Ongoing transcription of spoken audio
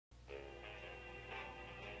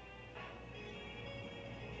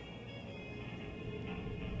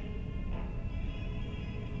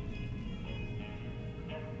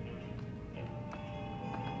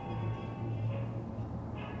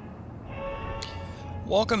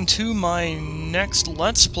Welcome to my next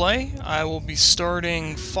Let's Play. I will be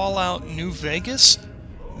starting Fallout New Vegas.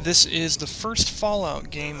 This is the first Fallout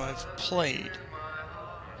game I've played.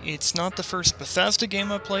 It's not the first Bethesda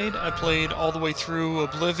game I played. I played all the way through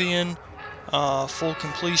Oblivion, full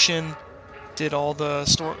completion, did all the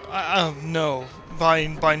story... no,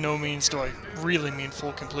 by no means do I really mean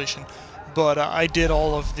full completion, but I did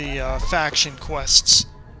all of the faction quests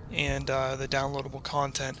and the downloadable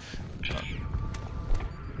content.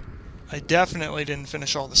 I definitely didn't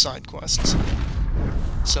finish all the side quests.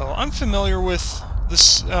 So I'm familiar with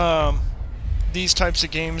this, these types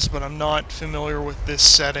of games, but I'm not familiar with this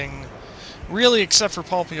setting, really, except for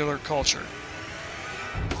popular culture.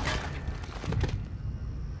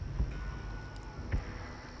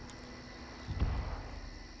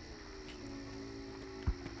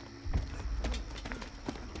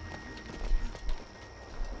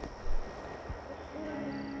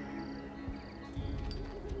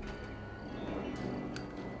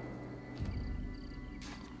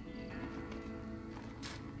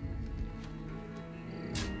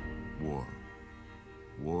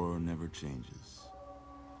 War never changes.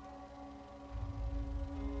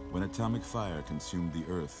 When atomic fire consumed the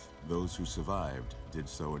Earth, those who survived did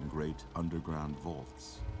so in great underground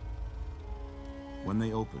vaults. When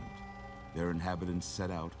they opened, their inhabitants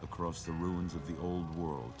set out across the ruins of the old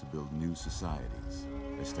world to build new societies,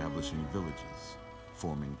 establishing villages,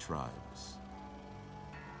 forming tribes.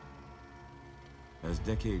 As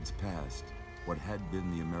decades passed, what had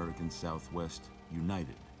been the American Southwest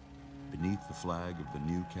united beneath the flag of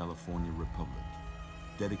the new California Republic,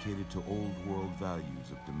 dedicated to old world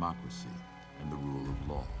values of democracy and the rule of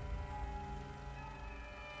law.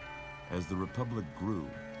 As the Republic grew,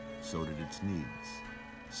 so did its needs.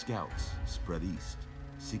 Scouts spread east,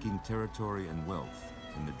 seeking territory and wealth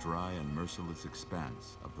in the dry and merciless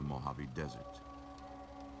expanse of the Mojave Desert.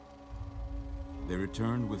 They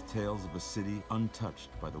returned with tales of a city untouched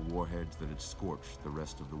by the warheads that had scorched the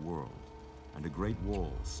rest of the world, and a great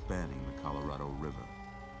wall spanning the Colorado River.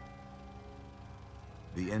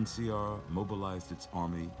 The NCR mobilized its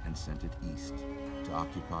army and sent it east to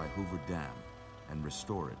occupy Hoover Dam and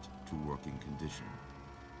restore it to working condition.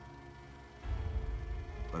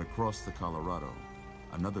 But across the Colorado,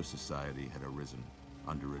 another society had arisen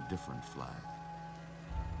under a different flag.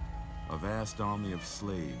 A vast army of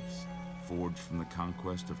slaves forged from the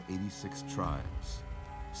conquest of 86 tribes,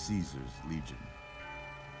 Caesar's Legion.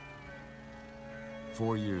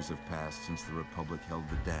 4 years have passed since the Republic held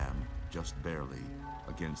the dam, just barely,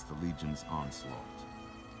 against the Legion's onslaught.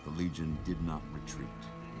 The Legion did not retreat.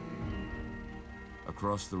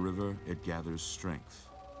 Across the river, it gathers strength.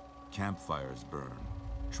 Campfires burn,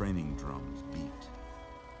 training drums beat.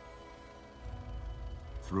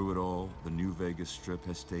 Through it all, the New Vegas Strip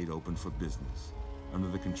has stayed open for business, under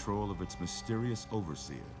the control of its mysterious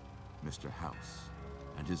overseer, Mr. House,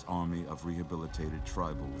 and his army of rehabilitated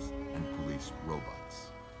tribals and police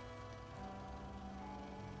robots.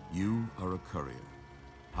 You are a courier,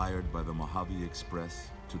 hired by the Mojave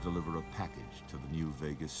Express to deliver a package to the New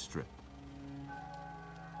Vegas Strip.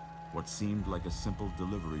 What seemed like a simple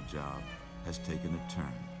delivery job has taken a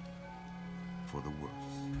turn for the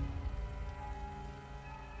worse.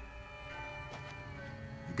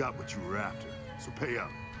 You got what you were after, so pay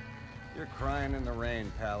up. You're crying in the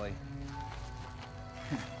rain, Pally.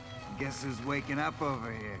 Guess who's waking up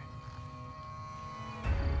over here?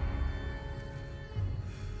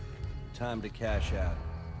 Time to cash out.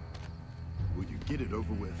 Will you get it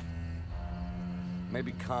over with?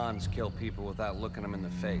 Maybe cons kill people without looking them in the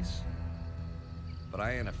face. But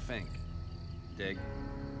I ain't a fink. Dig?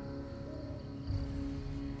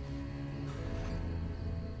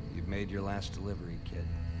 You've made your last delivery, kid.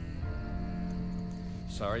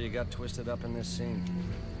 Sorry you got twisted up in this scene.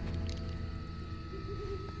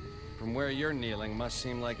 From where you're kneeling must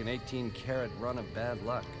seem like an 18-carat run of bad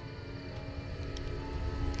luck.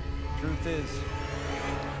 Truth is,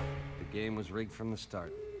 the game was rigged from the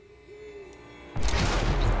start.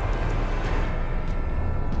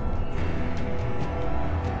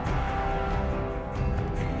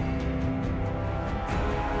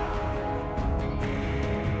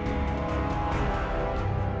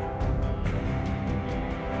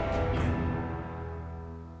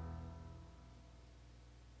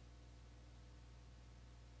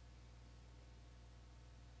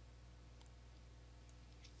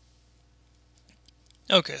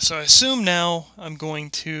 Okay, so I assume now I'm going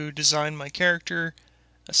to design my character,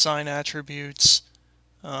 assign attributes,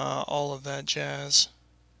 all of that jazz.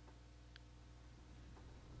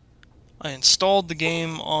 I installed the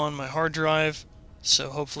game on my hard drive, so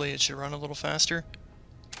hopefully it should run a little faster.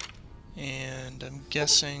 And I'm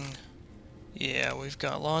guessing, yeah, we've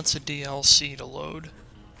got lots of DLC to load.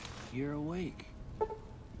 You're awake.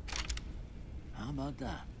 How about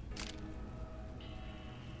that?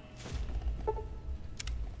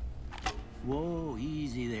 Whoa,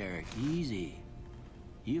 easy there, easy.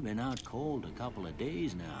 You've been out cold a couple of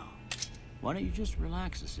days now. Why don't you just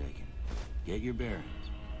relax a second? Get your bearings.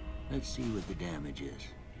 Let's see what the damage is.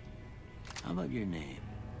 How about your name?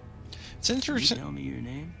 It's Can you interesting. tell me your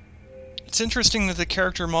name? It's interesting that the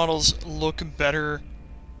character models look better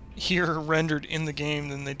here rendered in the game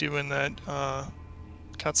than they do in that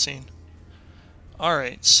cutscene.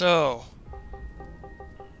 Alright, so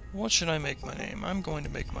what should I make my name? I'm going to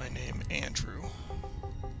make my name Andrew.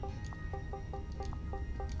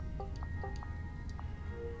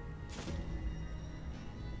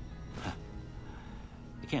 I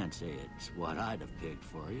can't say it's what I'd have picked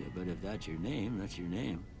for you, but if that's your name, that's your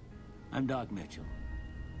name. I'm Doc Mitchell.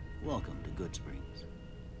 Welcome to Goodsprings.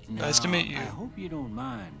 Nice to meet you. I hope you don't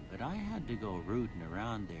mind, but I had to go rooting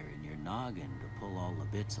around there in your noggin to pull all the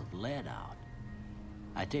bits of lead out.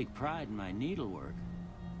 I take pride in my needlework,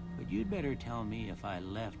 but you'd better tell me if I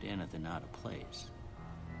left anything out of place.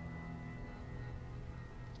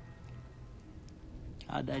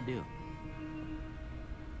 How'd I do?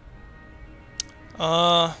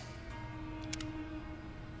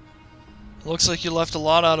 Looks like you left a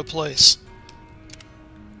lot out of place.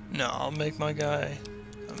 No, I'll make my guy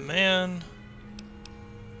a man,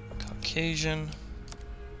 Caucasian.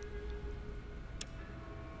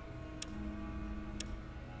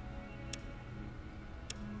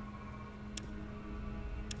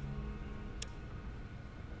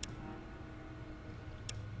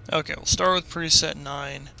 Okay, we'll start with preset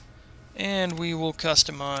 9, and we will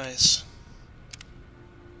customize.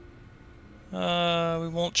 We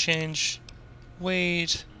won't change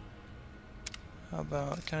weight. How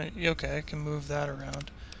about, okay, I can move that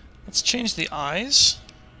around. Let's change the eyes.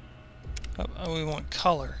 Oh, we want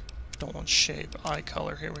color. Don't want shape. Eye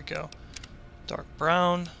color, here we go. Dark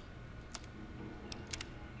brown.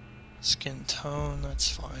 Skin tone, that's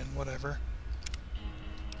fine, whatever.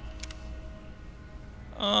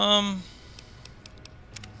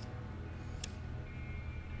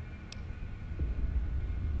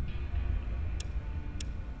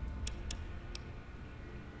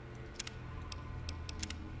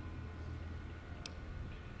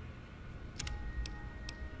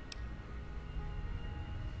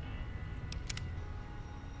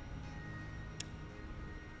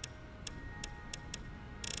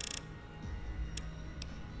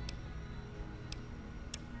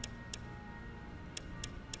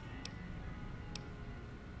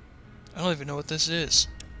 I don't even know what this is.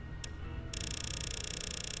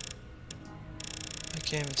 I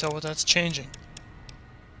can't even tell what that's changing.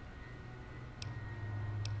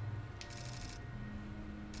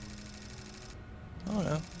 I don't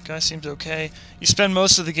know. Guy seems okay. You spend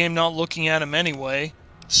most of the game not looking at him anyway,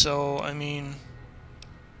 so, I mean,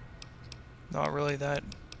 not really that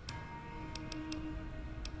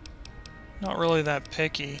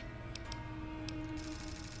picky.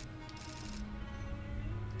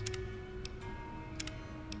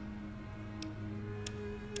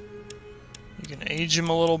 You can age him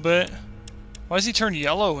a little bit. Why does he turn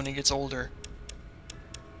yellow when he gets older?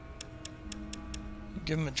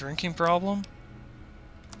 Give him a drinking problem?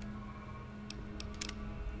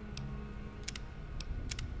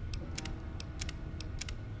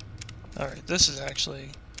 Alright, this is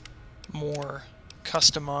actually more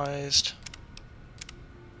customized.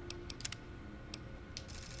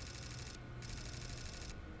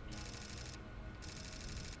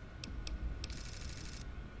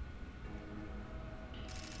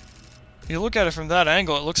 If you look at it from that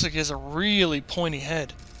angle, it looks like he has a really pointy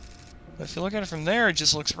head. But if you look at it from there, it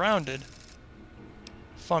just looks rounded.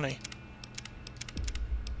 Funny.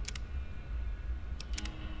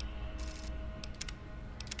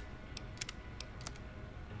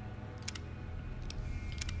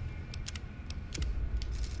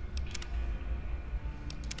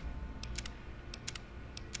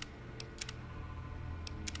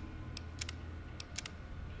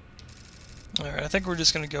 Alright, I think we're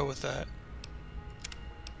just going to go with that.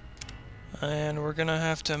 And we're going to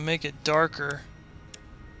have to make it darker.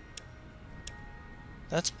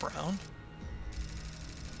 That's brown.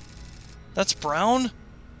 That's brown?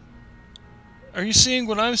 Are you seeing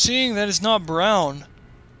what I'm seeing? That is not brown.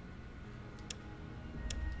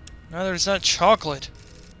 Neither is that chocolate.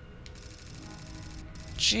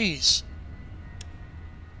 Jeez.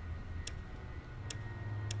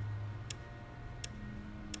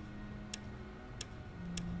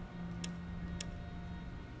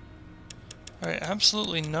 Alright,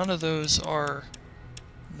 absolutely none of those are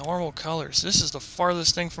normal colors. This is the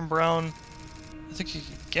farthest thing from brown I think you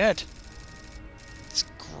could get. It's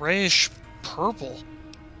grayish purple.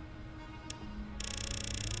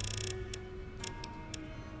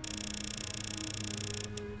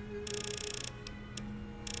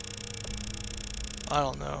 I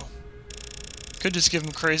don't know. Could just give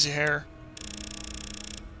him crazy hair.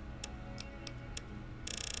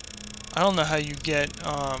 I don't know how you get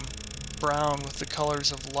brown with the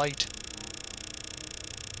colors of light.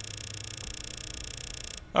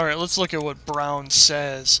 Alright, let's look at what brown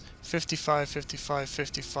says. 55, 55,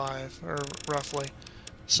 55, or roughly.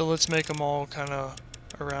 So let's make them all kind of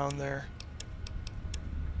around there.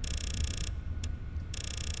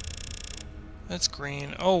 That's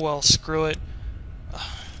green. Oh well, screw it.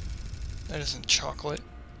 That isn't chocolate.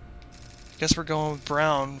 I guess we're going with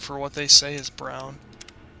brown for what they say is brown.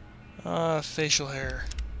 Facial hair.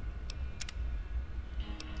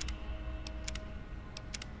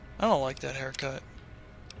 I don't like that haircut.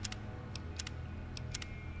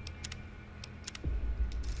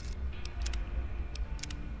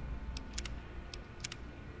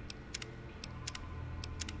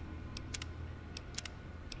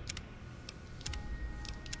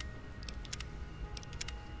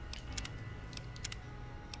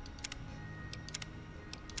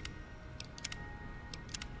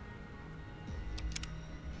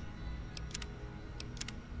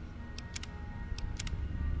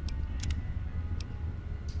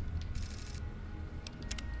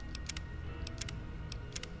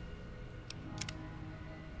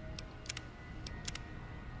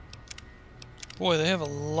 Boy, they have a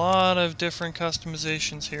lot of different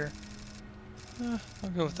customizations here. I'll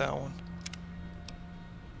go with that one.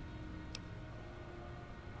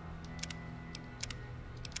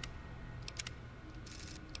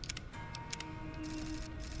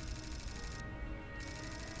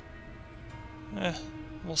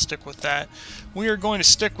 We'll stick with that. We are going to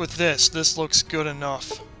stick with this. This looks good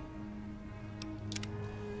enough.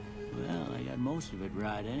 Well, I got most of it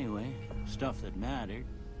right anyway. Stuff that mattered.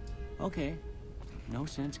 Okay. No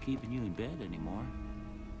sense keeping you in bed anymore.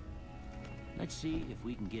 Let's see if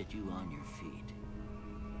we can get you on your feet.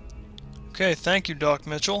 Okay, thank you, Doc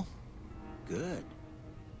Mitchell. Good.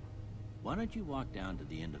 Why don't you walk down to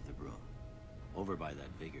the end of the room, over by that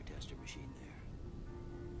vigor tester machine there.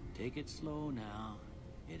 Take it slow now.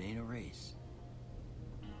 It ain't a race.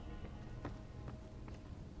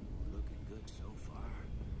 Looking good so far.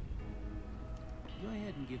 Go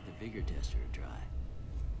ahead and give the vigor tester a try.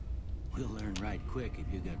 We'll learn right quick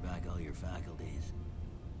if you got back all your faculties.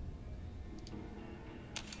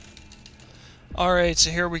 Alright, so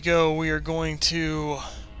here we go. We are going to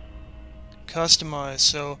customize.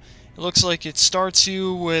 So it looks like it starts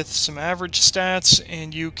you with some average stats,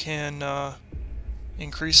 and you can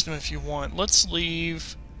increase them if you want. Let's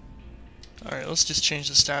leave... Alright, let's just change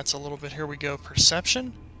the stats a little bit. Here we go.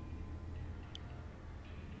 Perception.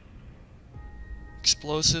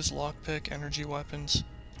 Explosives, lockpick, energy weapons.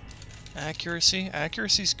 Accuracy.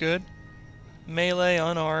 Accuracy's good. Melee,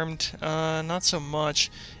 unarmed, not so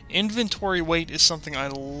much. Inventory weight is something I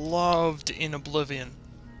loved in Oblivion.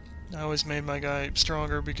 I always made my guy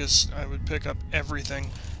stronger because I would pick up everything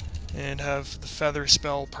and have the feather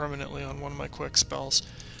spell permanently on one of my quick spells.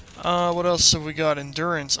 What else have we got?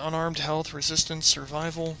 Endurance, unarmed, health, resistance,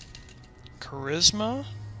 survival, charisma,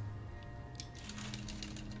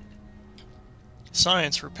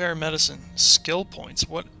 science, repair, medicine, skill points.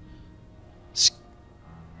 What?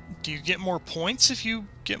 Do you get more points if you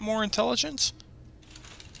get more intelligence?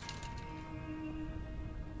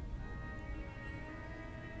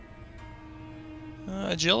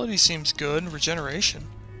 Agility seems good. Regeneration.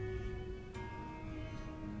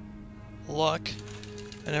 Luck.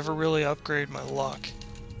 I never really upgrade my luck.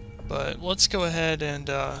 But let's go ahead and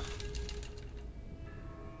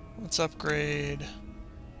let's upgrade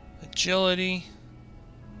agility,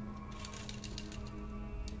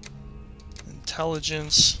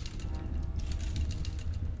 intelligence,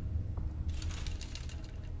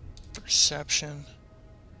 perception.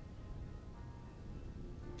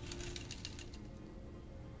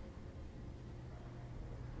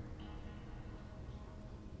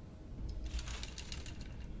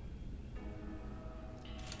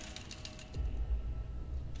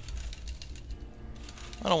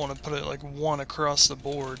 I don't want to put it like one across the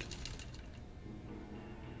board.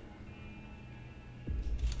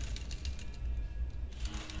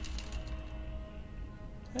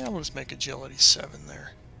 Yeah, we'll just make agility 7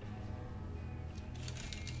 there.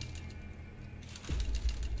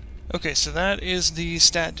 Okay, so that is the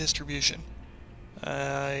stat distribution.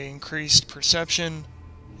 I increased perception,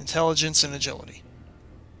 Intelligence and agility.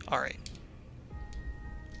 Alright.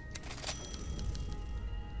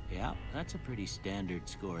 Yeah, that's a pretty standard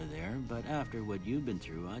score there, but after what you've been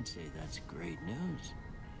through, I'd say that's great news.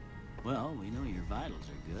 Well, we know your vitals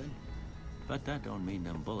are good, but that don't mean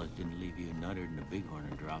them bullets didn't leave you nuttered in a bighorn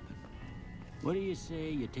and dropping. What do you say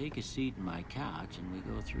you take a seat in my couch and we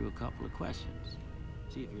go through a couple of questions?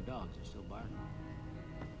 See if your dogs are still barking.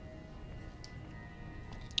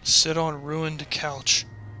 Sit on ruined couch.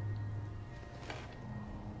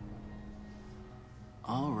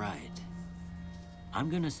 All right. I'm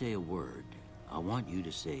gonna say a word. I want you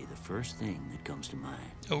to say the first thing that comes to mind.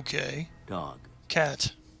 Okay. Dog.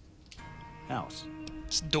 Cat. House.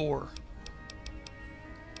 It's door.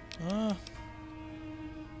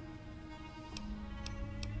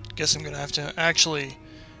 Guess I'm gonna have to actually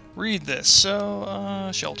read this. So,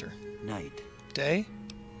 shelter. Night. Day.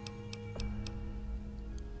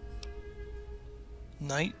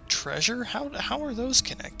 Night treasure? How are those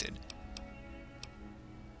connected?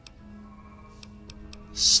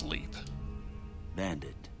 Sleep.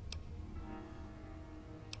 Bandit.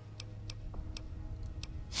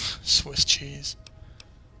 Swiss cheese.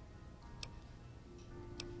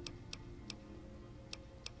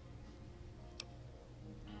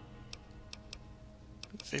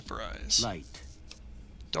 Vaporize. Light.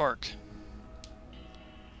 Dark.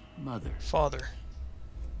 Mother. Father.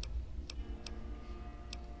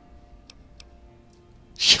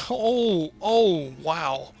 Oh,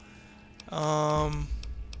 wow.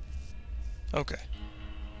 Okay.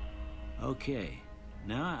 Okay.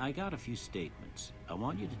 Now, I got a few statements. I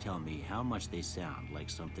want you to tell me how much they sound like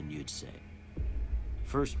something you'd say.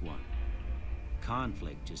 First one.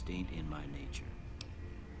 Conflict just ain't in my nature.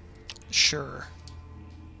 Sure.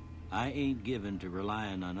 I ain't given to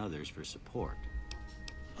relying on others for support.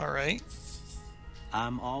 Alright.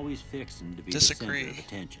 I'm always fixing to be Disagree. the center of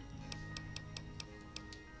attention.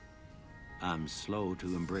 I'm slow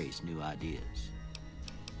to embrace new ideas.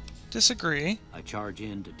 Disagree. I charge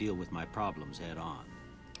in to deal with my problems head on.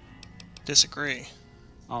 Disagree.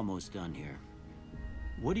 Almost done here.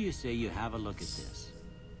 What do you say you have a look at this?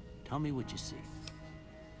 Tell me what you see.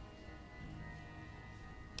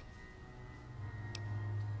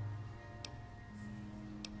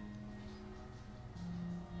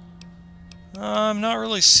 I'm not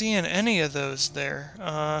really seeing any of those there.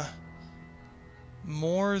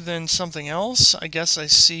 More than something else? I guess I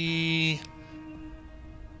see...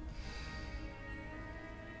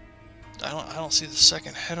 I don't see the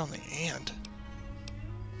second head on the and.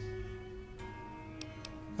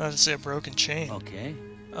 I have to say a broken chain. Okay.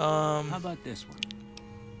 How about this one?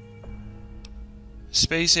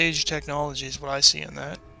 Space age technology is what I see in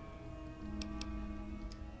that.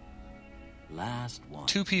 Last one.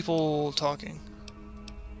 Two people talking.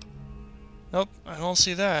 Nope, I don't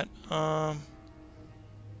see that.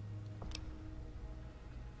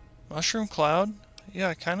 Mushroom cloud? Yeah,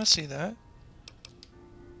 I kind of see that.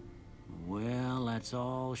 Well, that's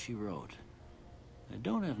all she wrote. I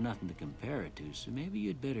don't have nothing to compare it to, so maybe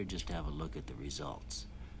you'd better just have a look at the results.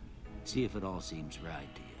 See if it all seems right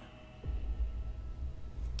to you.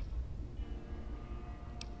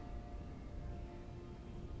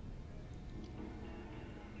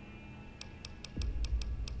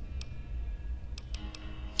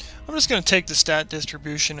 I'm just going to take the stat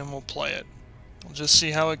distribution and we'll play it. We'll just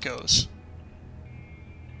see how it goes.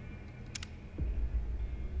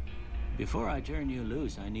 Before I turn you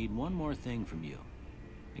loose, I need one more thing from you.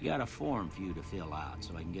 I got a form for you to fill out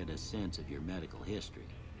so I can get a sense of your medical history.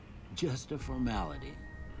 Just a formality.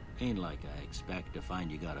 Ain't like I expect to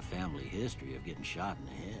find you got a family history of getting shot in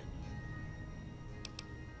the head.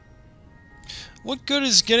 What good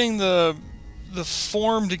is getting the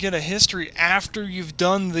form to get a history after you've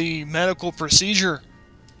done the medical procedure?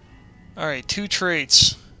 Alright, 2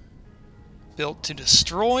 traits. Built to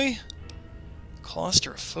destroy.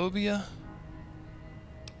 Claustrophobia.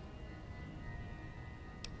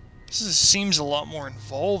 Seems a lot more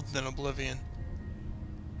involved than Oblivion.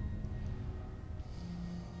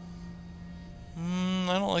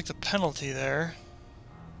 I don't like the penalty there.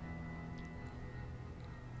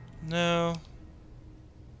 No.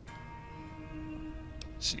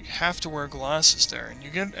 So you have to wear glasses there, and you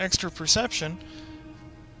get extra perception.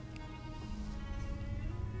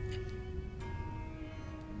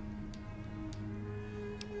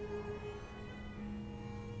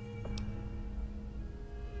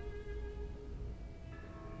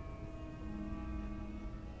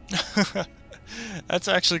 That's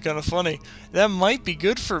actually kind of funny. That might be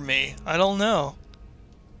good for me. I don't know.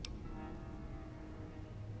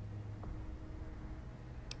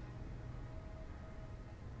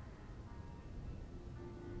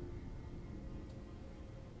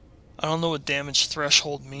 I don't know what damage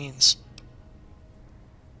threshold means.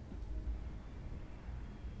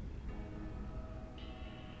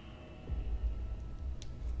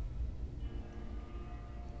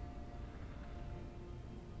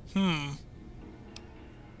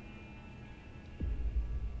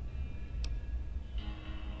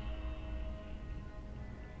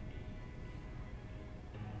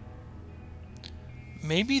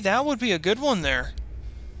 Maybe that would be a good one there.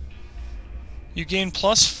 You gain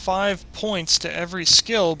plus 5 points to every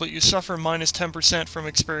skill, but you suffer minus 10% from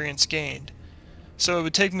experience gained. So it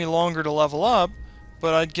would take me longer to level up,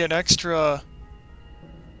 but I'd get extra...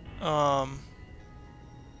 Yeah,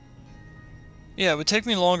 it would take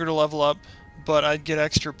me longer to level up, but I'd get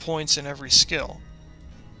extra points in every skill.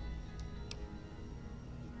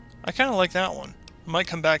 I kind of like that one. I might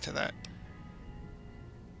come back to that.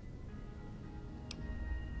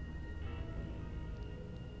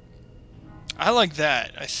 I like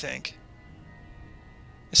that, I think.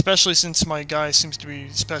 Especially since my guy seems to be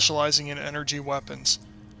specializing in energy weapons.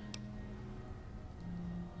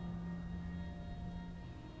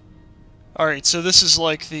 Alright, so this is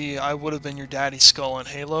like the I would have been your daddy skull in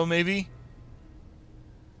Halo, maybe?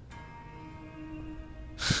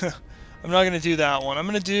 I'm not going to do that one. I'm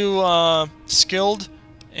going to do skilled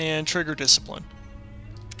and trigger discipline.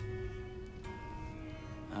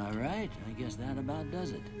 Alright, I guess that about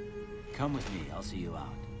does it. Come with me, I'll see you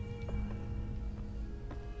out.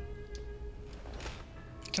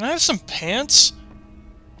 Can I have some pants?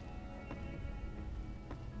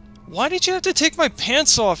 Why did you have to take my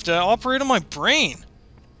pants off to operate on my brain?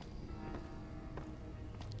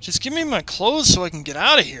 Just give me my clothes so I can get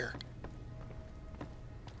out of here.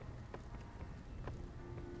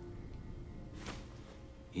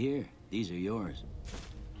 Here, these are yours.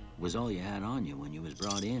 Was all you had on you when you was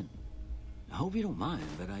brought in. I hope you don't mind,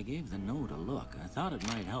 but I gave the note a look. I thought it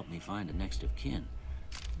might help me find a next of kin.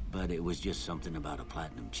 But it was just something about a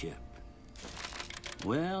platinum chip.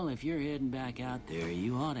 Well, if you're heading back out there,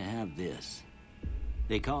 you ought to have this.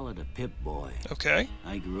 They call it a Pip-Boy. Okay.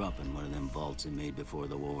 I grew up in one of them vaults they made before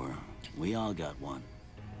the war. We all got one.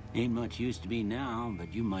 Ain't much use to be now,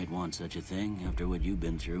 but you might want such a thing after what you've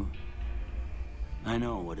been through. I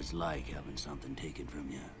know what it's like having something taken from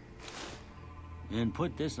you. And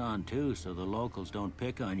put this on too, so the locals don't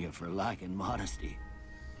pick on you for lacking modesty.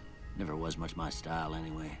 Never was much my style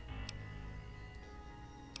anyway.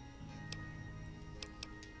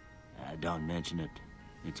 Don't mention it.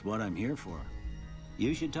 It's what I'm here for.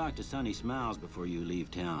 You should talk to Sunny Smiles before you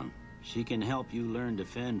leave town. She can help you learn to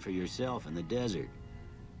fend for yourself in the desert.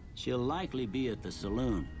 She'll likely be at the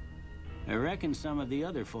saloon. I reckon some of the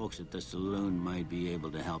other folks at the saloon might be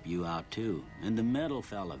able to help you out too. And the metal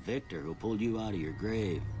fella, Victor, who pulled you out of your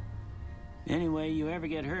grave. Anyway, you ever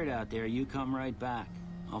get hurt out there, you come right back.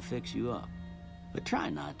 I'll fix you up. But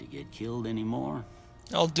try not to get killed anymore.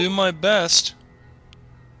 I'll do my best.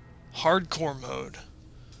 Hardcore mode.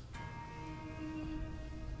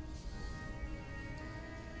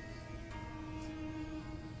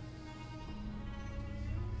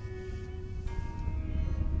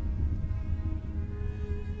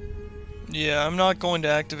 Yeah, I'm not going to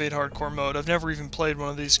activate hardcore mode. I've never even played one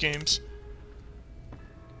of these games.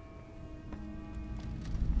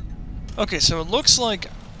 Okay, so it looks like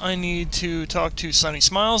I need to talk to Sunny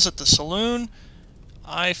Smiles at the saloon.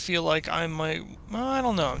 I feel like I might... well, I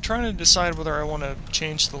don't know. I'm trying to decide whether I want to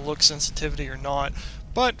change the look sensitivity or not.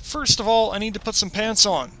 But first of all, I need to put some pants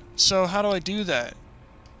on. So how do I do that?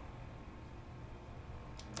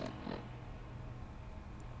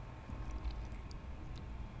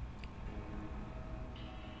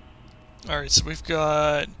 Alright, so we've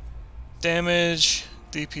got damage,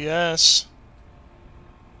 DPS.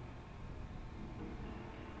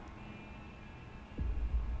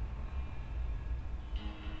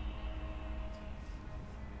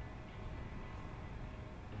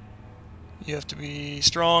 You have to be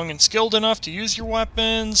strong and skilled enough to use your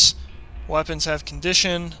weapons. Weapons have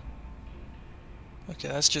condition. Okay,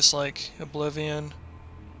 that's just like Oblivion.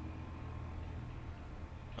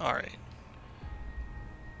 Alright.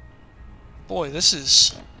 Boy, this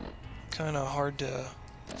is kind of hard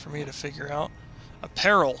for me to figure out.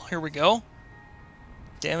 Apparel, here we go.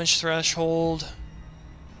 Damage threshold.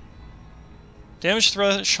 Damage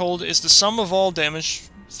threshold is the sum of all damage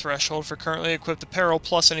threshold for currently equipped apparel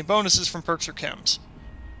plus any bonuses from perks or chems.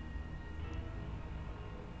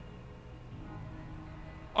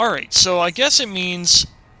 Alright, so I guess it means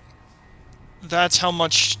that's how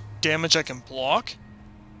much damage I can block.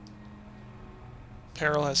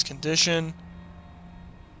 Apparel has condition.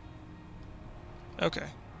 Okay.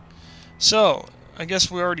 So, I guess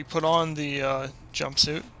we already put on the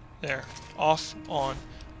jumpsuit. There. Off, on.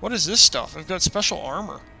 What is this stuff? I've got special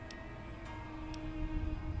armor.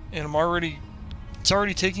 And it's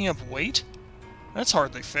already taking up weight? That's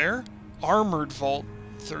hardly fair. Armored Vault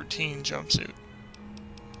 13 jumpsuit.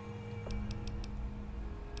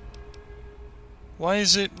 Why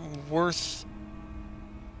is it worth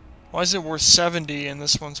 70 and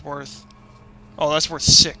this one's worth... Oh, that's worth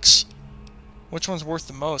 6. Which one's worth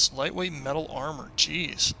the most? Lightweight metal armor.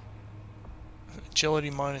 Jeez.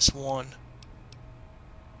 Agility -1.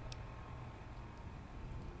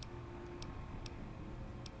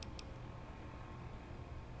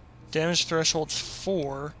 Damage threshold's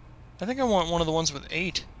 4. I think I want one of the ones with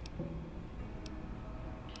 8.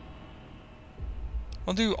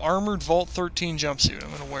 I'll do Armored Vault 13 jumpsuit. I'm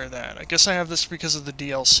going to wear that. I guess I have this because of the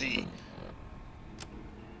DLC.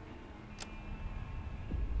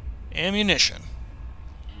 Ammunition.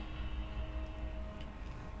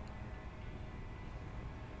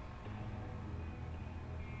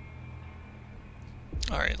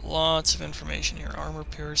 Alright, lots of information here. Armor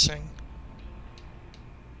piercing.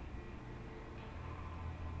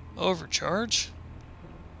 Overcharge.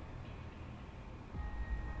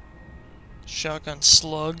 Shotgun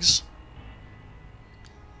slugs.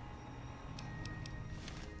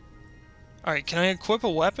 Alright, can I equip a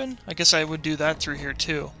weapon? I guess I would do that through here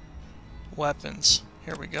too. Weapons.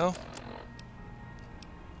 Here we go.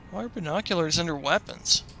 Why are binoculars under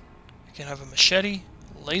weapons? I can have a machete,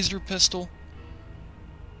 laser pistol,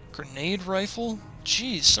 grenade rifle.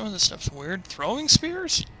 Jeez, some of this stuff's weird. Throwing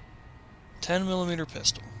spears? 10mm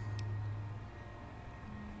pistol.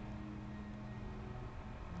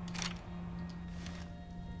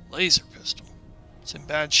 Laser pistol. It's in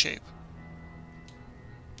bad shape.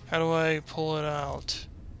 How do I pull it out?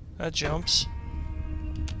 That jumps.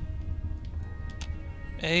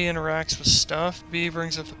 A interacts with stuff. B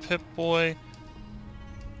brings up the Pip-Boy.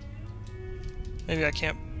 Maybe I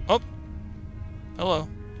can't... Oh! Hello.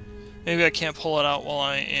 Maybe I can't pull it out while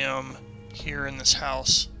I am here in this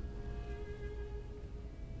house.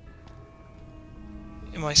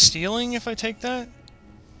 Am I stealing if I take that?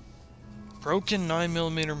 Broken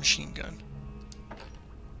 9mm machine gun.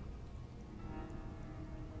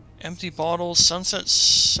 Empty bottles, Sunset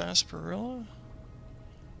Sarsaparilla?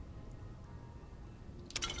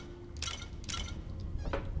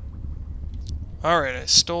 Alright, I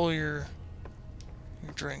stole your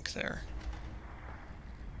drink there.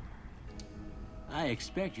 I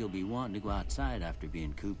expect you'll be wanting to go outside after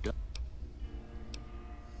being cooped up.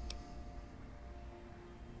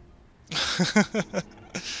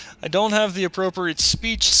 I don't have the appropriate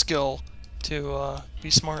speech skill to be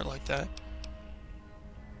smart like that.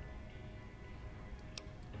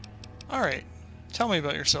 Alright, tell me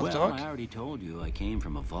about yourself, Well, Doc. I already told you I came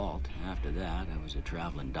from a vault. After that, I was a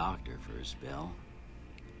traveling doctor for a spell.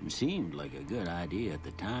 It seemed like a good idea at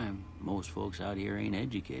the time. Most folks out here ain't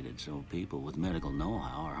educated, so people with medical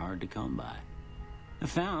know-how are hard to come by. I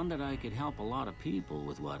found that I could help a lot of people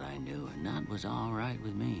with what I knew, and that was all right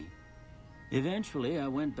with me. Eventually, I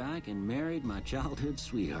went back and married my childhood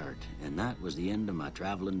sweetheart, and that was the end of my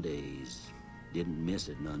traveling days. Didn't miss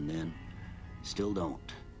it none then. Still don't.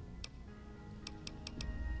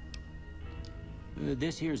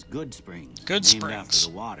 This here's Good Springs. Good named Springs.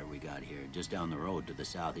 after the water we got here, just down the road to the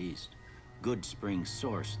southeast. Good Springs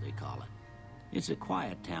Source, they call it. It's a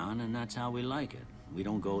quiet town, and that's how we like it. We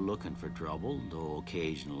don't go looking for trouble, though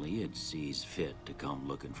occasionally it sees fit to come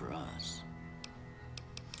looking for us.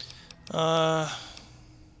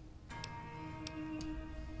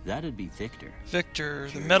 That'd be Victor. Victor,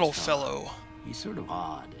 the Sure metal is, Tom. fellow. He's sort of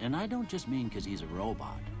odd, and I don't just mean because he's a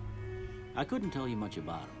robot. I couldn't tell you much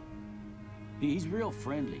about him. He's real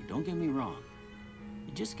friendly, don't get me wrong.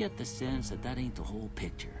 You just get the sense that that ain't the whole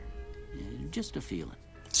picture. Just a feeling.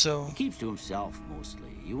 So, He keeps to himself,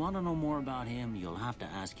 mostly. You want to know more about him, you'll have to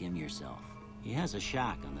ask him yourself. He has a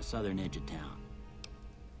shack on the southern edge of town.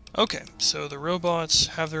 okay, so the robots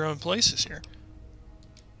have their own places here.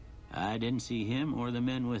 I didn't see him or the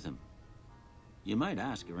men with him. You might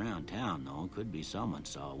ask around town, though. Could be someone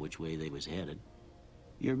saw which way they was headed.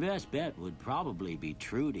 Your best bet would probably be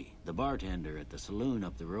Trudy, the bartender at the saloon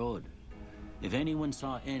up the road. If anyone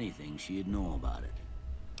saw anything, she'd know about it.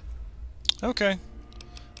 Okay,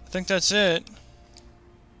 I think that's it.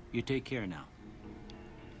 You take care now.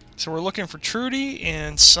 So we're looking for Trudy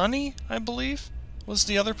and Sonny, I believe, was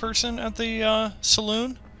the other person at the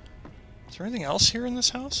saloon. Is there anything else here in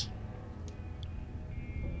this house?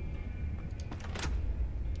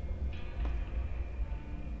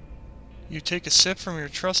 You take a sip from your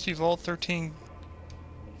trusty Vault 13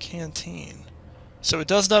 canteen. So it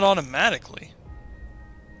does that automatically.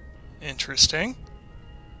 Interesting.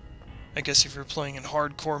 I guess if you're playing in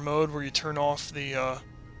hardcore mode where you turn off the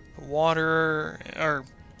water, or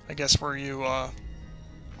I guess where you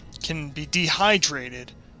can be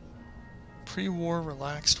dehydrated. Pre-war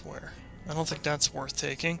relaxed wear. I don't think that's worth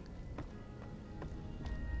taking.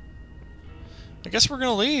 I guess we're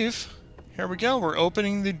gonna leave. Here we go, we're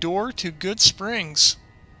opening the door to Good Springs.